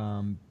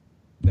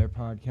 They're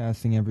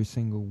podcasting every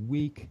single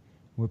week.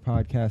 We're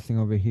podcasting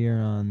over here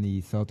on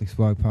the Celtics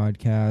Blog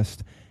Podcast,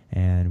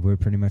 and we're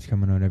pretty much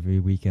coming out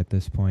every week at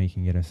this point. You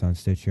can get us on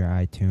Stitcher,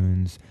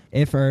 iTunes.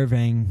 If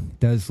Irving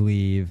does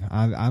leave,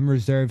 I'm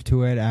reserved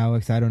to it,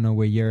 Alex. I don't know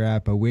where you're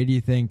at, but where do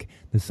you think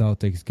the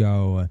Celtics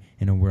go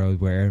in a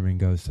world where Irving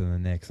goes to the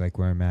Knicks, like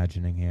we're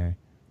imagining here?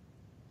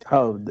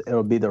 Oh,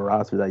 it'll be the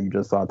roster that you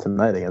just saw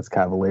tonight against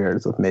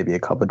Cavaliers with maybe a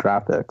couple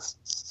draft picks.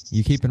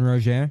 You keeping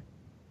Rozier?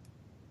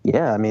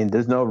 Yeah, I mean,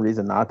 there's no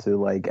reason not to.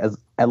 Like,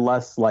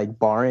 unless like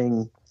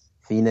barring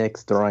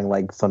Phoenix throwing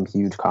like some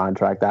huge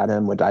contract at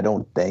him, which I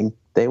don't think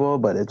they will,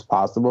 but it's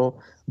possible.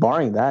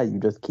 Barring that, you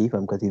just keep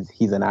him because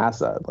he's an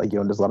asset. Like, you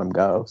don't just let him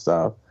go.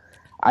 So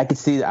I could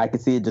see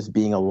it just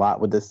being a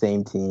lot with the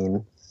same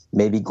team.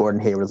 Maybe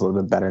Gordon Hayward's a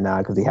little bit better now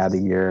because he had a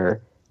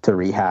year to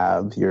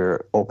rehab.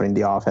 You're opening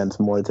the offense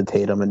more to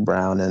Tatum and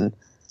Brown, and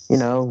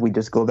we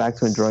just go back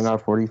to enjoying our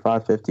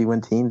 45, 50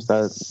 win teams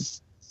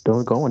that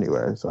don't go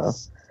anywhere. So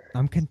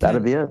I'm content.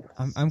 That'll be it.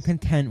 I'm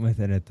content with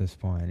it at this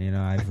point.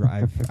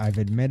 I've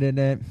admitted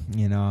it.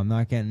 I'm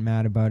not getting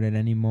mad about it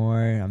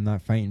anymore. I'm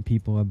not fighting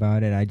people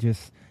about it.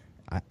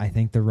 I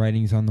think the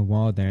writing's on the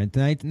wall there.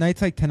 And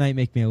nights like tonight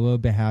make me a little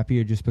bit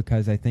happier just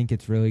because I think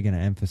it's really going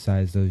to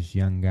emphasize those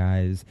young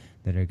guys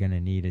that are going to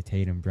need a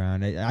Tatum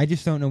Brown. I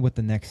just don't know what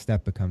the next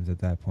step becomes at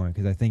that point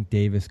because I think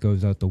Davis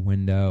goes out the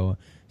window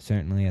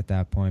certainly at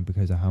that point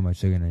because of how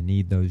much they're going to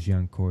need those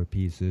young core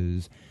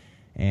pieces.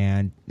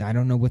 And I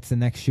don't know what's the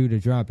next shoe to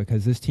drop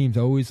because this team's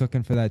always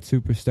looking for that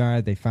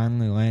superstar. They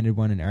finally landed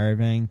one in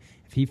Irving.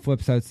 If he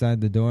flips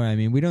outside the door, I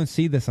mean, we don't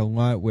see this a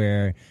lot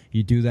where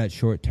you do that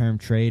short-term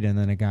trade and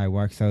then a guy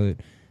walks out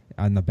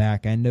on the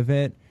back end of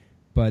it.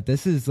 But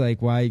this is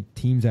like why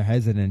teams are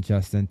hesitant,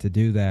 Justin, to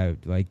do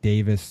that. Like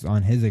Davis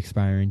on his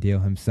expiring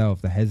deal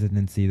himself, the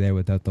hesitancy there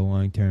without the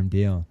long-term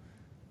deal.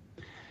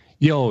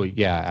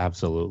 Yeah,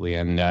 absolutely.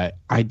 And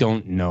I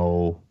don't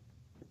know.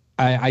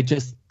 I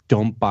just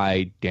don't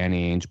buy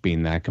Danny Ainge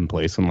being that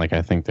complacent. Like,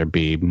 I think there'd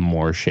be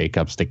more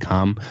shakeups to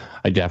come.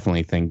 I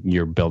definitely think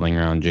you're building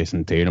around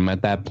Jason Tatum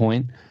at that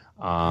point.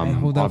 I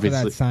hold out for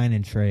that sign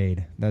and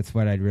trade. That's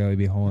what I'd really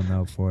be holding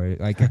out for,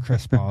 like a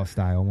Chris Paul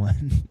style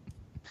one.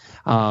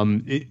 I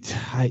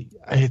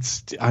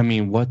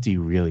mean, what do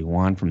you really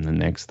want from the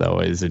Knicks, though?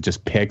 Is it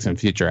just picks and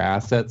future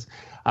assets?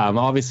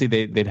 Obviously,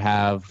 they'd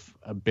have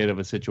a bit of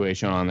a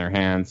situation on their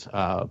hands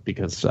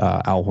because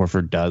Al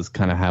Horford does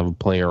kind of have a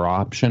player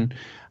option.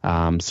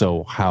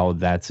 So how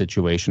that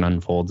situation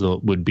unfolds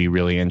would be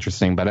really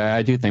interesting. But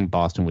I do think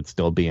Boston would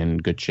still be in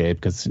good shape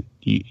because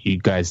you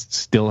guys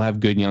still have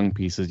good young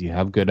pieces. You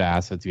have good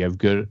assets. You have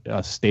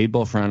a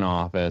stable front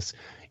office.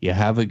 You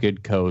have a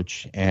good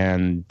coach,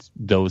 and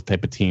those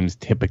type of teams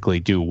typically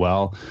do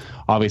well.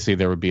 Obviously,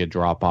 there would be a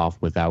drop-off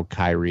without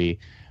Kyrie.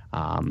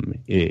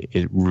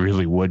 It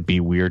really would be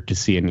weird to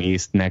see an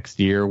East next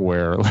year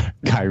where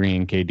Kyrie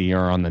and KD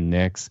are on the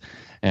Knicks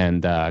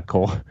and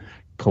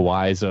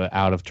Kawhi's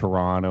out of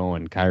Toronto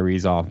and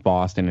Kyrie's off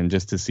Boston, and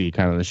just to see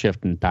kind of the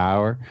shift in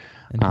power.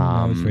 And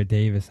who knows where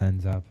Davis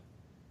ends up.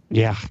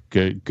 Yeah,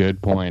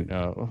 good point.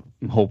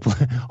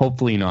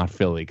 Hopefully not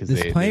Philly because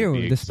this player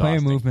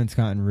movement's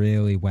gotten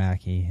really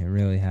wacky. It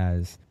really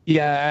has.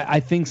 Yeah,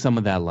 I think some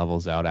of that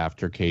levels out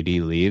after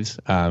KD leaves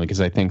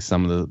because I think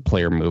some of the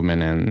player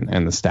movement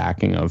and the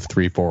stacking of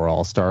 3-4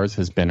 All-Stars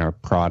has been a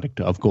product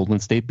of Golden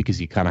State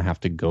because you kind of have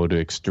to go to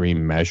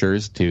extreme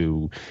measures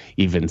to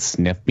even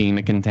sniff being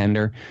a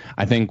contender.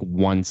 I think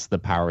once the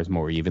power is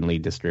more evenly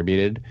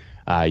distributed,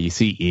 you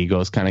see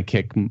egos kind of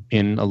kick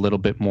in a little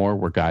bit more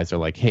where guys are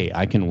like, hey,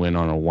 I can win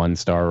on a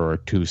 1-star or a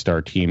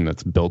 2-star team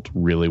that's built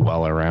really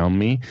well around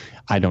me.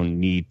 I don't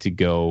need to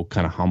go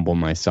kind of humble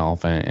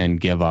myself and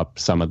give up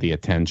some of the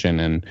attention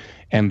and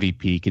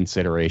MVP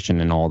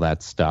consideration and all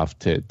that stuff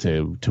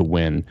to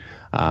win.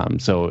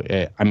 So,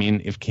 I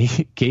mean, if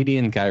KD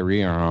and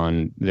Kyrie are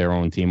on their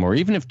own team, or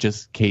even if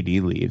just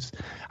KD leaves,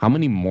 how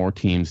many more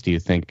teams do you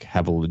think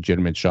have a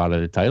legitimate shot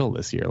at a title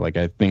this year? Like,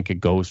 I think it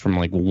goes from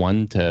like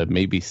 1 to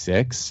maybe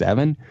 6,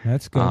 7.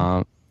 That's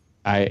good.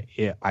 I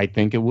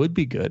think it would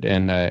be good,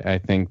 and I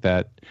think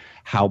that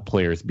how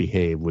players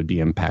behave would be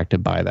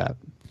impacted by that.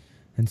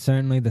 And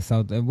certainly the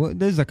Celtics, well,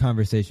 there's a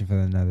conversation for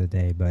another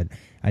day, but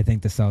I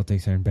think the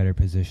Celtics are in better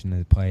position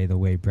to play the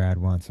way Brad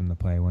wants them to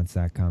play once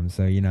that comes.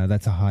 So,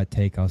 that's a hot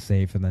take I'll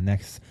save for the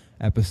next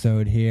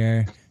episode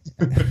here.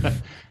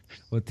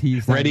 We'll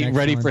tease that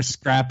ready for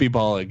Scrappy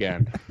Ball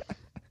again.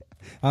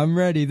 I'm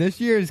ready.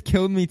 This year has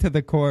killed me to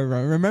the core.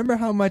 Remember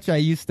how much I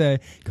used to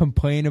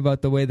complain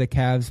about the way the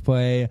Cavs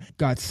play?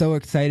 Got so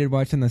excited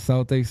watching the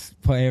Celtics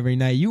play every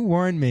night. You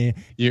warned me.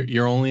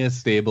 You're only as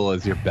stable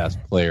as your best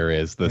player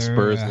is. The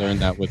Spurs learned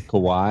that with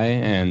Kawhi,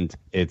 and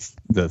it's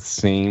the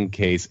same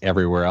case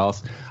everywhere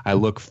else. I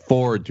look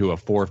forward to a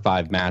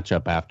 4-5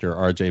 matchup after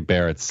RJ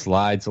Barrett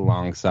slides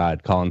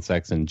alongside Colin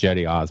Sexton,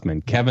 Jetty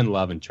Osman, Kevin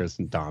Love, and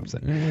Tristan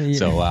Thompson.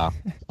 So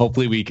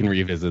hopefully we can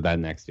revisit that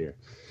next year.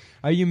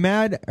 Are you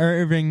mad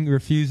Irving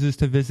refuses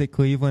to visit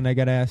Cleveland? I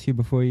got to ask you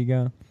before you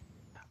go.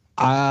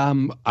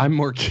 I'm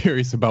more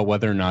curious about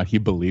whether or not he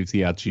believes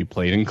he actually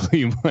played in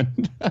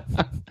Cleveland.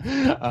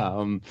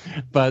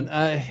 But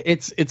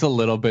it's a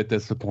little bit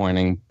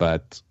disappointing.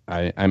 But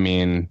I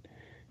mean,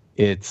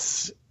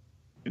 there's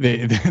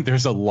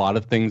a lot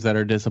of things that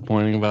are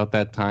disappointing about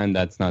that time.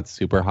 That's not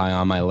super high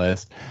on my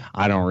list.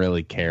 I don't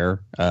really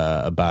care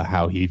about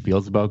how he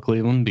feels about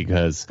Cleveland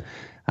because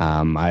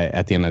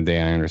at the end of the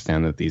day, I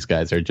understand that these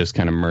guys are just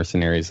kind of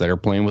mercenaries that are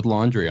playing with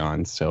laundry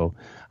on. So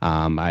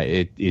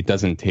it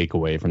doesn't take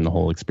away from the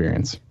whole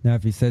experience. Now,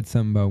 if you said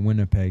something about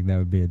Winnipeg, that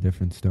would be a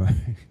different story.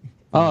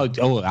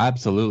 Oh,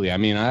 absolutely. I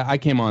mean, I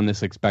came on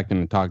this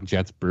expecting to talk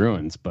Jets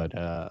Bruins, but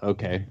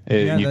okay.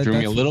 You threw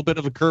me a little bit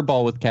of a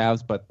curveball with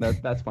Cavs, but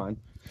that's fine.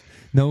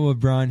 No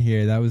LeBron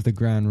here. That was the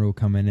ground rule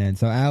coming in.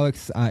 So,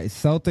 Alex,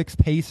 Celtics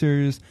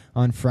Pacers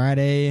on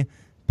Friday.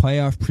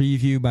 Playoff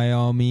preview by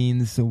all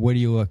means. What are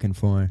you looking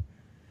for?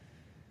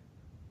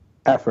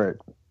 Effort.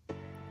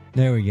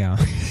 There we go.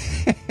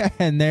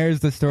 And there's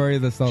the story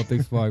of the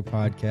Celtics Vlog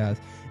podcast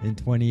in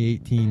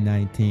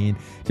 2018-19.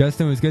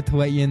 Justin, it was good to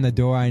let you in the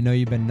door. I know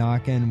you've been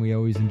knocking. We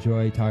always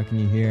enjoy talking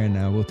to you here,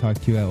 and we'll talk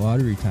to you at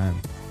lottery time.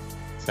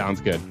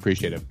 Sounds good.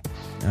 Appreciate it.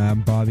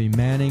 I'm Bobby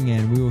Manning,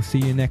 and we will see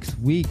you next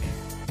week.